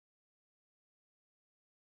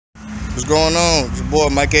What's going on? It's your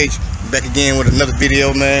boy Mike H. Back again with another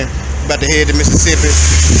video, man. About to head to Mississippi.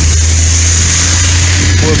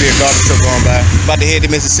 Will be a garbage truck going by. About to head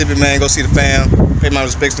to Mississippi, man. Go see the fam. Pay my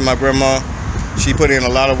respects to my grandma. She put in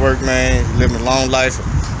a lot of work, man. Living a long life.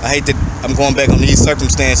 I hate that I'm going back on these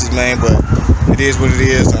circumstances, man, but it is what it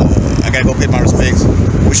is. I gotta go pay my respects.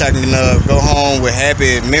 Wish I can go home with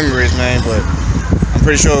happy memories, man, but I'm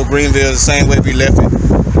pretty sure Greenville is the same way we left it.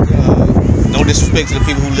 No disrespect to the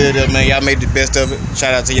people who live there, man. Y'all made the best of it.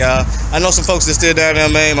 Shout out to y'all. I know some folks that still down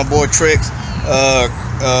there, man. My boy Trix.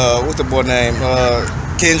 What's the boy name?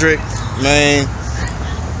 Kendrick, man.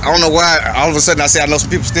 I don't know why all of a sudden I say I know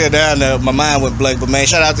some people still down there. My mind went blank, but man,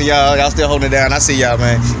 shout out to y'all. Y'all still holding it down. I see y'all,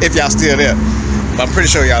 man. If y'all still there, but I'm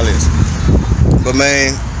pretty sure y'all is. But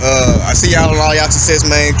man, I see y'all on all y'all success,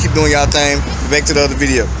 man. Keep doing y'all thing. Back to the other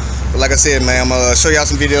video. But like I said, man, I'm gonna show y'all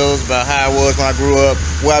some videos about how I was when I grew up,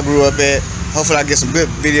 where I grew up at. Hopefully I get some good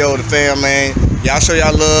video of the fam, man. Y'all show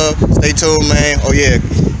y'all love. Stay tuned, man. Oh yeah,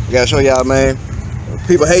 gotta show y'all, man.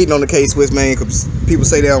 People hating on the K-Swiss, man, because people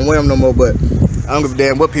say they don't wear them no more, but I don't give a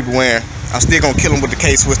damn what people wearing. I'm still gonna kill them with the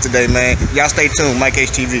K-Swiss today, man. Y'all stay tuned, Mike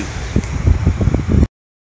HTV.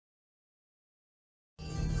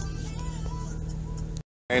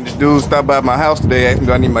 And this dude stopped by my house today, asking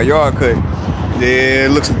do I need my yard cut. Yeah,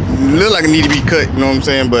 it looks like it need to be cut, you know what I'm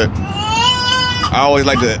saying? But I always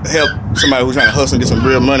like to help somebody who's trying to hustle and get some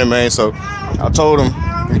real money, man. So I told him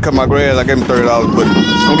he cut my grass, I gave him $30, but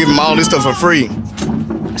I'm giving him all this stuff for free,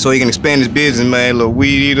 so he can expand his business, man. A little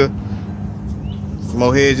weed eater, some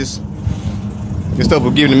more hedges. This stuff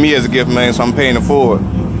was given to me as a gift, man, so I'm paying it forward.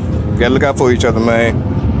 You gotta look out for each other, man.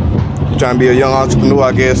 You're trying to be a young entrepreneur,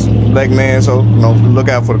 I guess, black man, so you know, look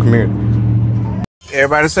out for the community.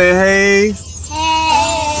 Everybody say hey.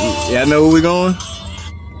 Hey. Y'all know where we going?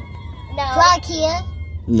 No. Clock here.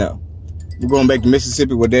 No. We're going back to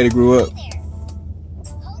Mississippi where Daddy grew up.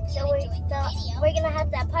 So we're gonna have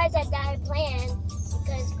that part that Dad planned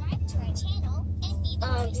because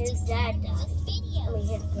his dad died. I mean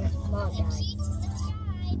his mom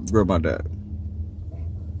died. Grandma died.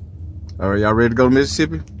 Alright, y'all ready to go to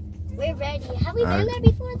Mississippi? We're ready. Have we been there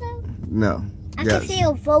before though? No. I can see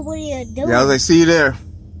a what are you doing? Yeah, I was like, see you there.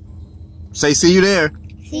 Say see you there.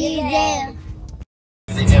 See you there.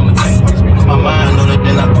 My mind on it,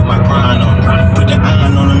 then I put my grind on it. Put the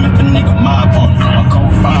iron on him if a nigga mob on it. I call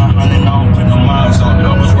 500 on, put no miles on it. I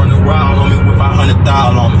was running around on me with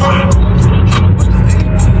 500,000 on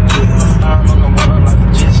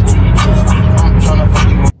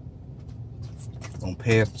me. On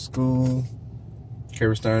path to school.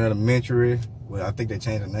 Kerry Stern Elementary. Well, I think they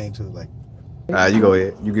changed the name to it, like. Alright, you go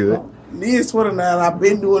ahead. You good? Me and 29, I've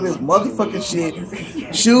been doing this motherfucking shit.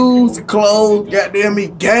 Shoes, clothes, goddamn me,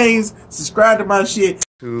 games. Subscribe to my shit.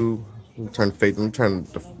 Let me turn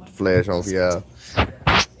the flash on for y'all.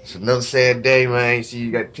 It's another sad day, man. You see,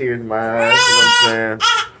 you got tears in my eyes. You know what I'm saying?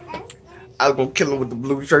 I was gonna kill him with the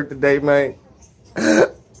blue shirt today, man.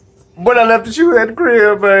 But I left the shoes at the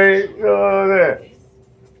crib, man. You know that.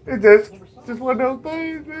 It's just one of those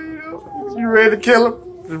things, man. You know? You ready to kill him?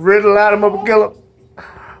 Just ready to light him up and kill him?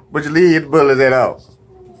 But you leave the bullets at all.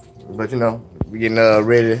 But you know, we getting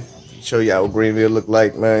ready to show y'all what Greenville look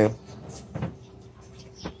like, man.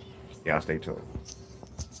 Y'all stay tuned.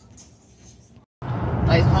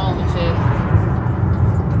 Like home and shit.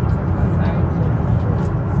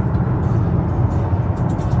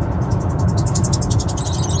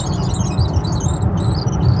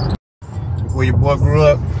 Where your boy grew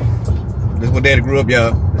up. This is where Daddy grew up,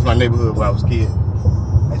 y'all. This is my neighborhood where I was a kid.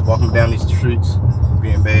 I was walking down these streets,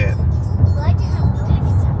 being bad.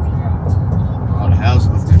 All the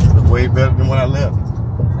houses look way better than when I left.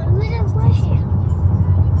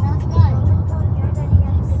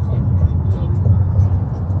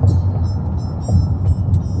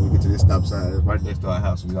 When we get to this stop sign, it's right next to our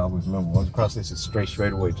house. We always remember. Once you cross this, it's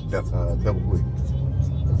straight away to Double Quick.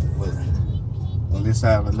 But on this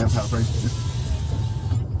side of the left house right here,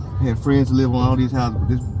 we had friends who live on all these houses, but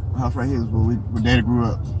this house right here is where Daddy grew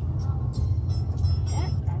up.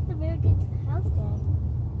 That's a very good house, Dad.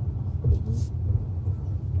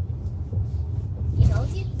 You know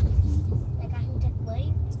you? Like I can take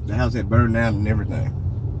away? The house had burned down and everything.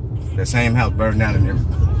 That same house burned down and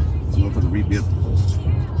everything. So we went for the rebuild.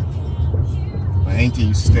 My auntie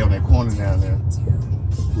used to stay on that corner down there.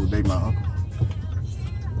 Who would date my uncle.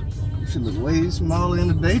 Should look way smaller in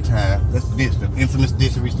the daytime. That's the ditch, the infamous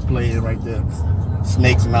ditch that we used to play in right there.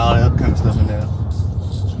 Snakes and all that other kind of stuff in there.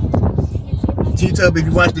 T-Tub, if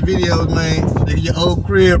you watch the videos, man, look at your old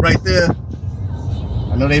crib right there.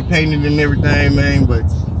 I know they painted and everything, man, but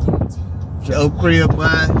it's your old crib,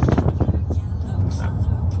 boy.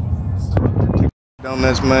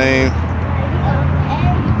 Donuts, man.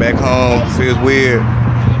 Back home feels weird.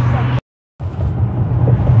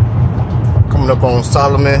 Coming up on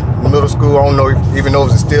Solomon Middle School. I don't know even know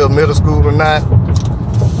if it's still middle school or not.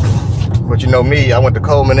 But you know me, I went to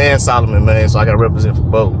Coleman and Solomon, man, so I gotta represent for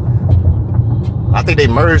both. I think they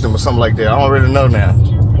merged them or something like that. I don't really know now.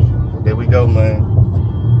 There we go, man.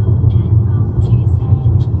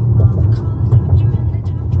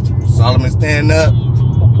 Solomon stand up.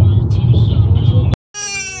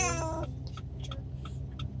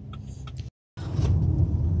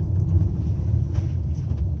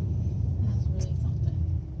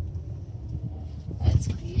 That's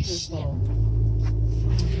beautiful.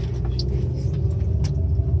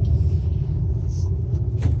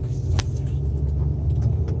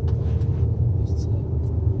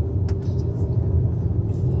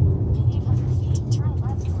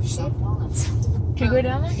 Can you go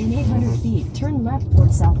down there? In 800 feet, turn left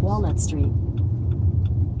toward South Walnut Street.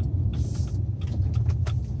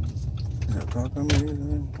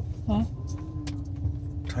 Huh?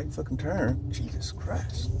 Tight fucking turn. Jesus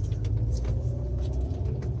Christ.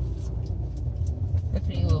 Good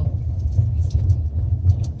for you.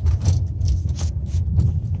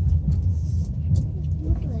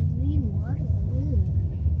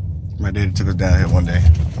 My daddy took us down here one day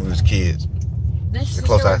when we was kids. This The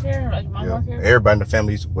close sister eye. here, like my work here. Everybody in the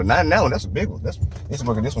family used to, well, not now, that's a big one. Let's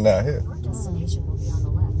look at this one down here. Our destination will be on the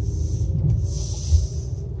left.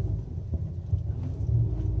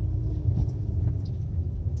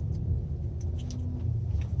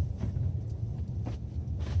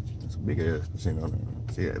 It's a big ass casino.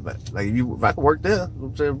 See, but like if I could work there,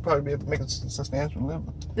 I'm saying we'd probably be able to make a substantial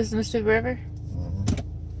living. This is Mississippi River?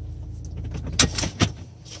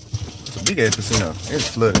 It's a big ass casino. It's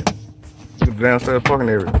flooded. Look at the downstairs parking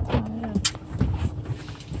area. Oh, yeah.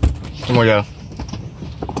 Come on, y'all.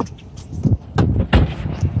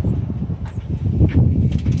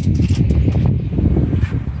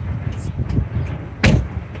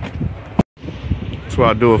 That's what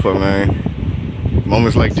I do it for, man.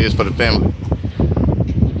 Moments like this for the family.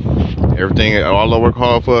 Everything, all I work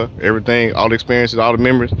hard for, everything, all the experiences, all the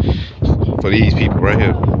memories for these people right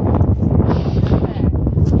here.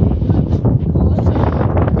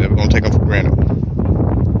 Never gonna take them for granted.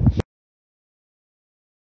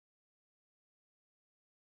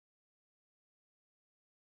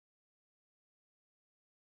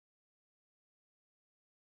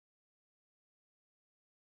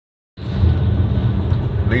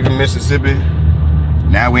 Leaving Mississippi,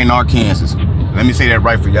 now we in Arkansas. Let me say that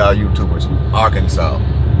right for y'all YouTubers. Arkansas.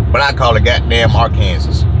 But I call it goddamn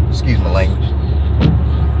Arkansas. Excuse my language.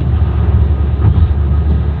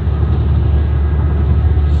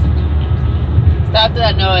 Stop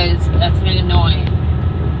that noise. That's really annoying.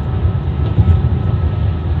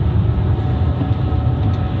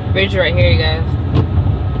 Bridge right here, you guys.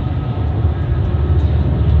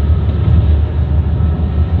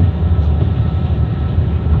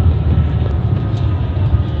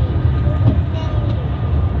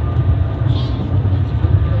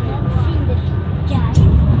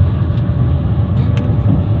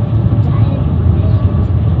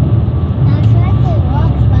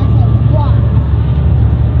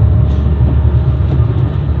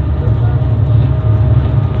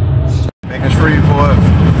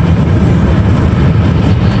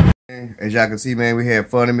 As y'all can see, man, we had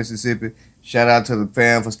fun in Mississippi. Shout out to the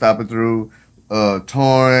fam for stopping through.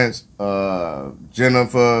 Torrance,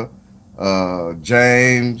 Jennifer,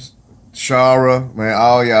 James, Shara, man,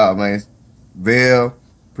 all y'all, man. Vail,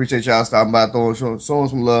 appreciate y'all stopping by, showing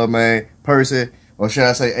some love, man. Percy, or should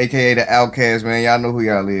I say, AKA the Outcast, man. Y'all know who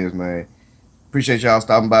y'all is, man. Appreciate y'all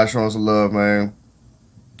stopping by, showing some love, man.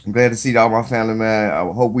 I'm glad to see all my family, man. I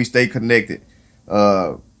hope we stay connected.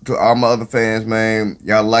 To all my other fans, man,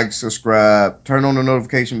 y'all like, subscribe, turn on the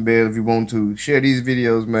notification bell if you want to. Share these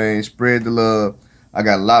videos, man. Spread the love. I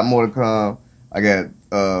got a lot more to come. I got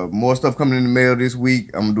more stuff coming in the mail this week.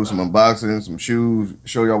 I'm gonna do some unboxing, some shoes,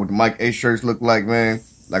 show y'all what the Mike H shirts look like, man.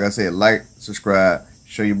 Like I said, like, subscribe,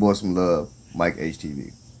 show your boy some love. Mike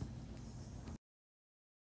HTV.